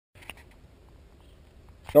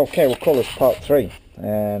Okay, we'll call this part 3,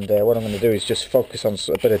 and what I'm going to do is just focus on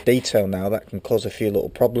a bit of detail now that can cause a few little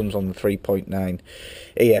problems on the 3.9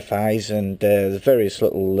 EFIs, and the various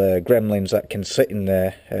little gremlins that can sit in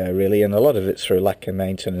there really, and a lot of it's through lack of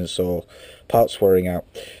maintenance or parts wearing out.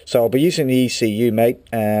 So I'll be using the ECUMATE,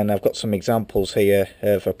 and I've got some examples here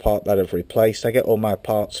of a part that I've replaced. I get all my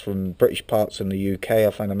parts from British Parts in the UK.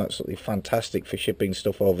 I find them absolutely fantastic for shipping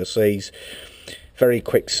stuff overseas. Very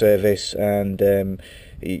quick service, and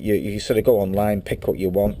you sort of go online, pick what you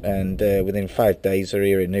want, and within 5 days they're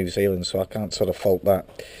here in New Zealand, so I can't sort of fault that.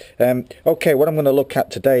 Okay, what I'm going to look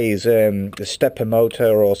at today is the stepper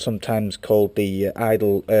motor, or sometimes called the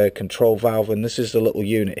idle control valve, and this is the little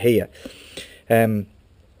unit here.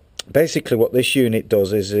 Basically what this unit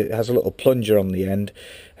does is it has a little plunger on the end,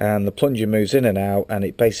 and the plunger moves in and out, and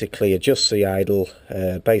it basically adjusts the idle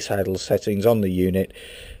base idle settings on the unit,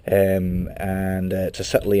 and to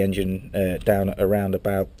settle the engine down at around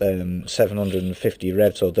about 750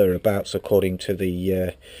 revs or thereabouts, according to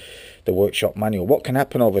the workshop manual. What can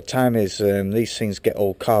happen over time is these things get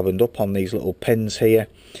all carboned up on these little pins here.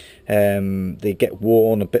 They get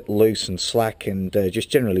worn, a bit loose and slack, and just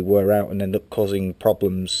generally wear out and end up causing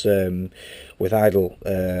problems with idle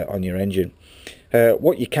on your engine.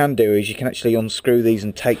 What you can do is you can actually unscrew these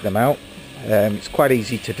and take them out. It's quite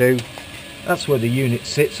easy to do. That's where the unit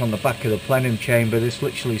sits, on the back of the plenum chamber. This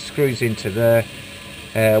literally screws into there.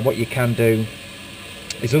 What you can do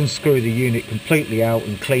is unscrew the unit completely out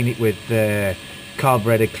and clean it with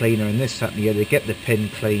carburetor cleaner and this, that and the other. Get the pin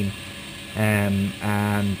clean, and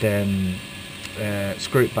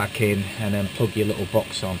screw it back in, and then plug your little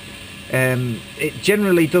box on. It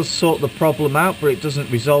generally does sort the problem out, but it doesn't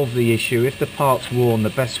resolve the issue. If the part's worn, the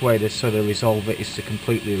best way to sort of resolve it is to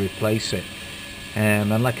completely replace it. And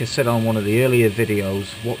like I said on one of the earlier videos,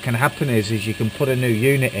 what can happen is you can put a new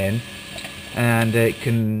unit in, and it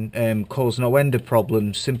can cause no end of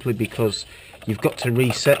problems, simply because you've got to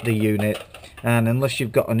reset the unit, and unless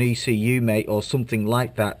you've got an ECUMATE or something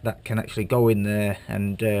like that that can actually go in there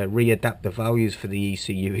and readapt the values for the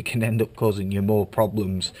ECU, it can end up causing you more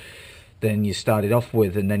problems than you started off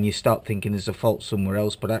with, and then you start thinking there's a fault somewhere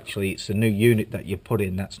else, but actually it's a new unit that you put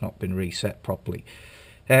in that's not been reset properly.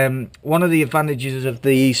 One of the advantages of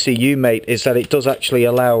the ECUMATE is that it does actually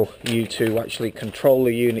allow you to actually control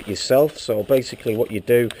the unit yourself. So basically what you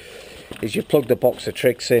do is you plug the box of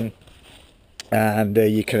tricks in, and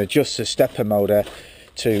you can adjust the stepper motor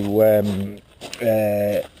to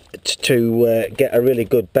get a really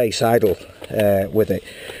good base idle with it.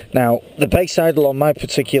 Now the base idle on my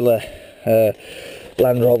particular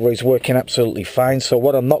Land Rover is working absolutely fine, so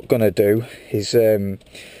what I'm not going to do is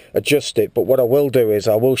adjust it, but what I will do is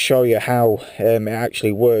I will show you how it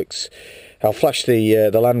actually works. I'll flash the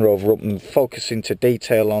Land Rover up and focus into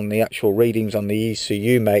detail on the actual readings on the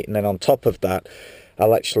ECUMATE, and then on top of that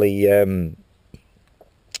I'll actually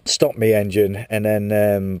stop my engine and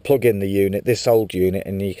then plug in the unit, this old unit,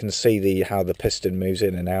 and you can see how the piston moves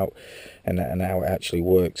in and out, and how it actually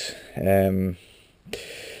works.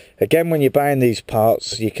 Again, when you're buying these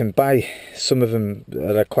parts, you can buy some of them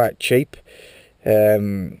that are quite cheap.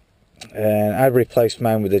 And I replaced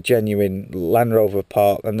mine with a genuine Land Rover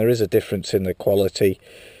part, and there is a difference in the quality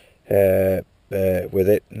with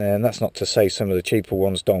it, and that's not to say some of the cheaper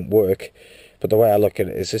ones don't work, but the way I look at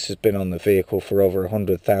it is this has been on the vehicle for over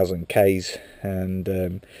 100,000 Ks, and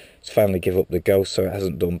it's finally give up the ghost, so it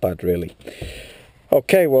hasn't done bad really.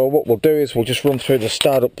 Okay, well what we'll do is we'll just run through the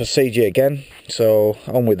startup procedure again. So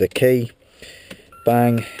on with the key,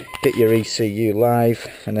 bang, get your ECU live,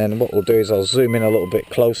 and then what we'll do is I'll zoom in a little bit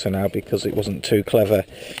closer now, because it wasn't too clever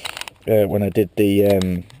when I did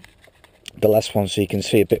the last one, so you can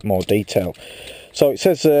see a bit more detail. So it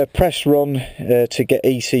says press run to get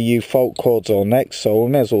ECU fault codes or next, so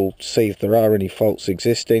we may as well see if there are any faults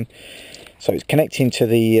existing. So it's connecting to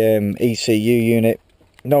the ECU unit.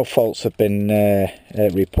 No faults have been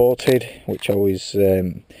reported, which always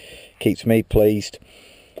keeps me pleased.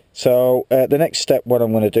 So the next step, what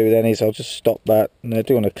I'm going to do then is I'll just stop that, and I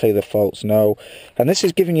do want to clear the faults, no. And this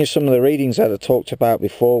is giving you some of the readings that I talked about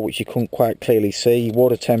before, which you couldn't quite clearly see.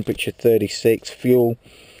 Water temperature 36, fuel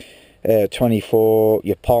 24,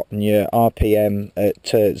 your pot and your RPM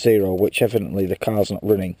at 0, which evidently the car's not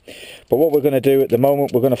running. But what we're going to do at the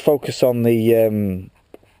moment, we're going to focus on the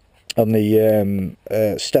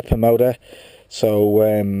stepper motor. So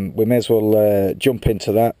we may as well jump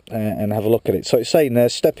into that and have a look at it. So it's saying there,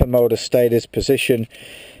 stepper motor status position.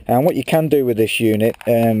 And what you can do with this unit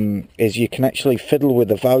is you can actually fiddle with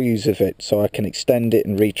the values of it. So I can extend it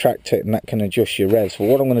and retract it, and that can adjust your revs. But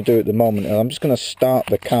what I'm going to do at the moment is I'm just going to start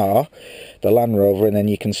the car, the Land Rover, and then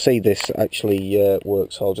you can see this actually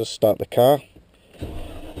works. So I'll just start the car.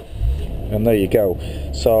 And there you go.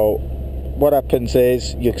 So what happens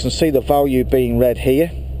is you can see the value being read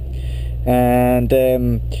here. And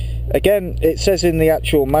again, it says in the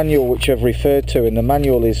actual manual, which I've referred to, and the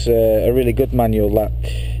manual is a really good manual, that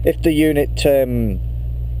if the unit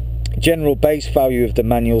general base value of the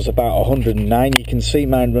manual is about 109, you can see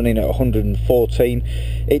mine running at 114.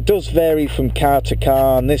 It does vary from car to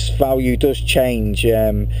car, and this value does change.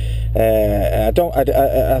 I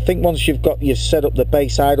think once you've got you set up the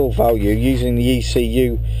base idle value using the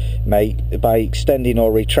ECUMATE by extending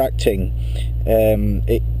or retracting,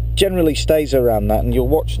 it generally stays around that, and you'll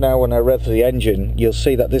watch now when I rev the engine, you'll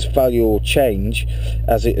see that this value will change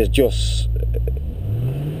as it adjusts.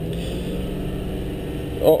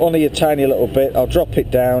 Only a tiny little bit. I'll drop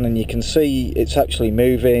it down and you can see it's actually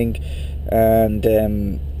moving, and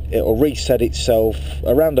it'll reset itself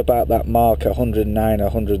around about that mark, 109,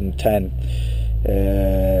 110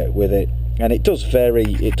 with it. And it does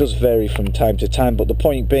vary from time to time, but the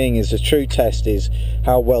point being is the true test is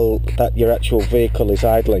how well that your actual vehicle is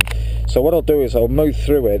idling. So what I'll do is I'll move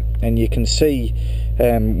through it, and you can see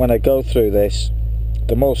when I go through this,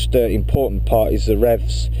 the most important part is the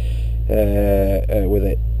revs with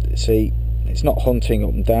it. See, it's not hunting up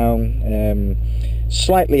and down.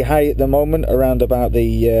 Slightly high at the moment, around about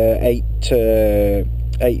the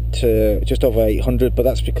just over 800, but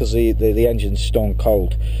that's because the engine's stone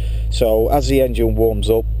cold. So as the engine warms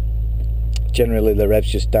up, generally the revs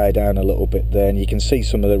just die down a little bit there, and you can see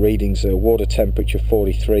some of the readings there. Water temperature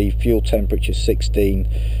 43, fuel temperature 16,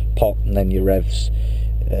 pot, and then your revs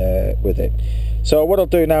with it. So what I'll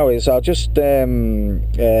do now is I'll just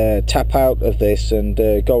tap out of this and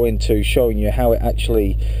go into showing you how it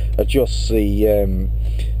actually adjusts the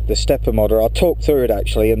stepper motor. I'll talk through it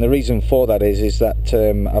actually, and the reason for that is that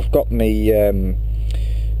I've got my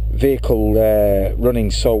vehicle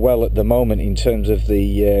running so well at the moment in terms of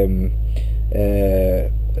the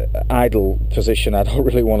idle position. I don't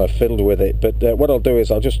really want to fiddle with it, but what I'll do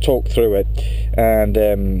is I'll just talk through it, and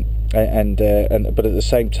but at the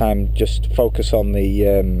same time just focus on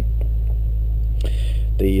the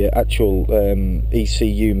actual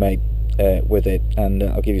ECUMATE with it, and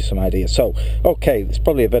I'll give you some ideas. So okay, it's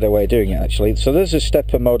probably a better way of doing it actually. So there's a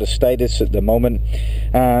stepper motor status at the moment,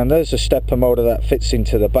 and there's a stepper motor that fits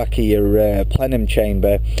into the back of your plenum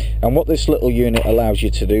chamber. And what this little unit allows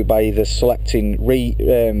you to do, by either selecting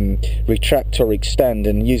retract or extend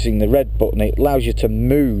and using the red button, it allows you to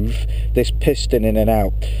move this piston in and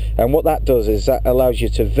out. And what that does is that allows you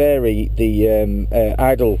to vary the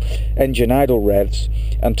engine idle revs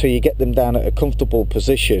until you get them down at a comfortable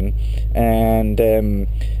position, and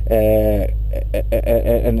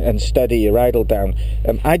steady your idle down.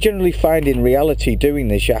 I generally find in reality doing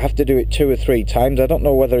this you have to do it 2 or 3 times. I don't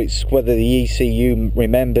know whether the ECU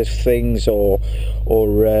remembers things or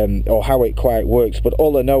how it quite works, but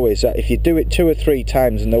all I know is that if you do it 2 or 3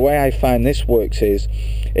 times, and the way I find this works is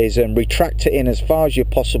retract it in as far as you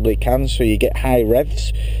possibly can so you get high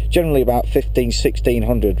revs, generally about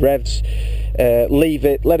 1600 revs. Leave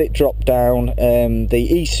it, let it drop down.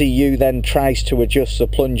 The ECU then tries to adjust the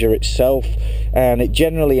plunger itself, and it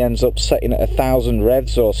generally ends up setting at 1000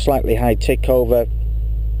 revs or slightly high tick over.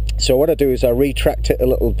 So what I do is I retract it a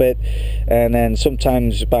little bit, and then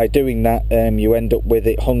sometimes by doing that you end up with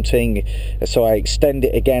it hunting, so I extend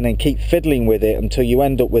it again and keep fiddling with it until you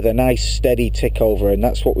end up with a nice steady tick over, and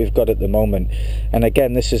that's what we've got at the moment. And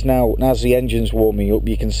again, this is now, as the engine's warming up,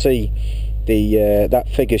 you can see that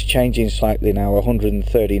figure's changing slightly now,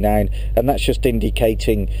 139, and that's just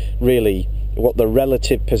indicating really what the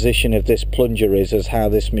relative position of this plunger is, as how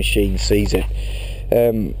this machine sees it.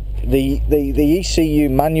 The ECU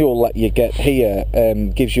manual that you get here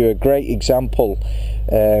gives you a great example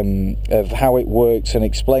of how it works, and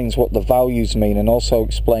explains what the values mean, and also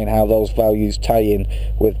explain how those values tie in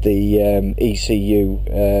with the ECU,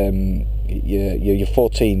 your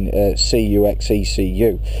 14 CUX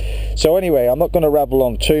ECU. So anyway, I'm not going to rabble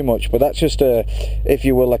on too much, but that's just a, if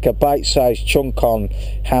you will, like a bite-sized chunk on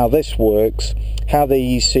how this works, how the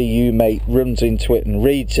ECUMATE runs into it and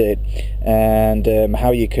reads it, and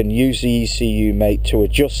how you can use the ECUMATE to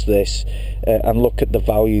adjust this and look at the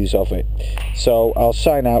values of it. So I'll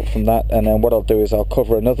sign out from that, and then what I'll do is I'll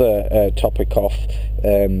cover another topic off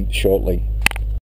shortly.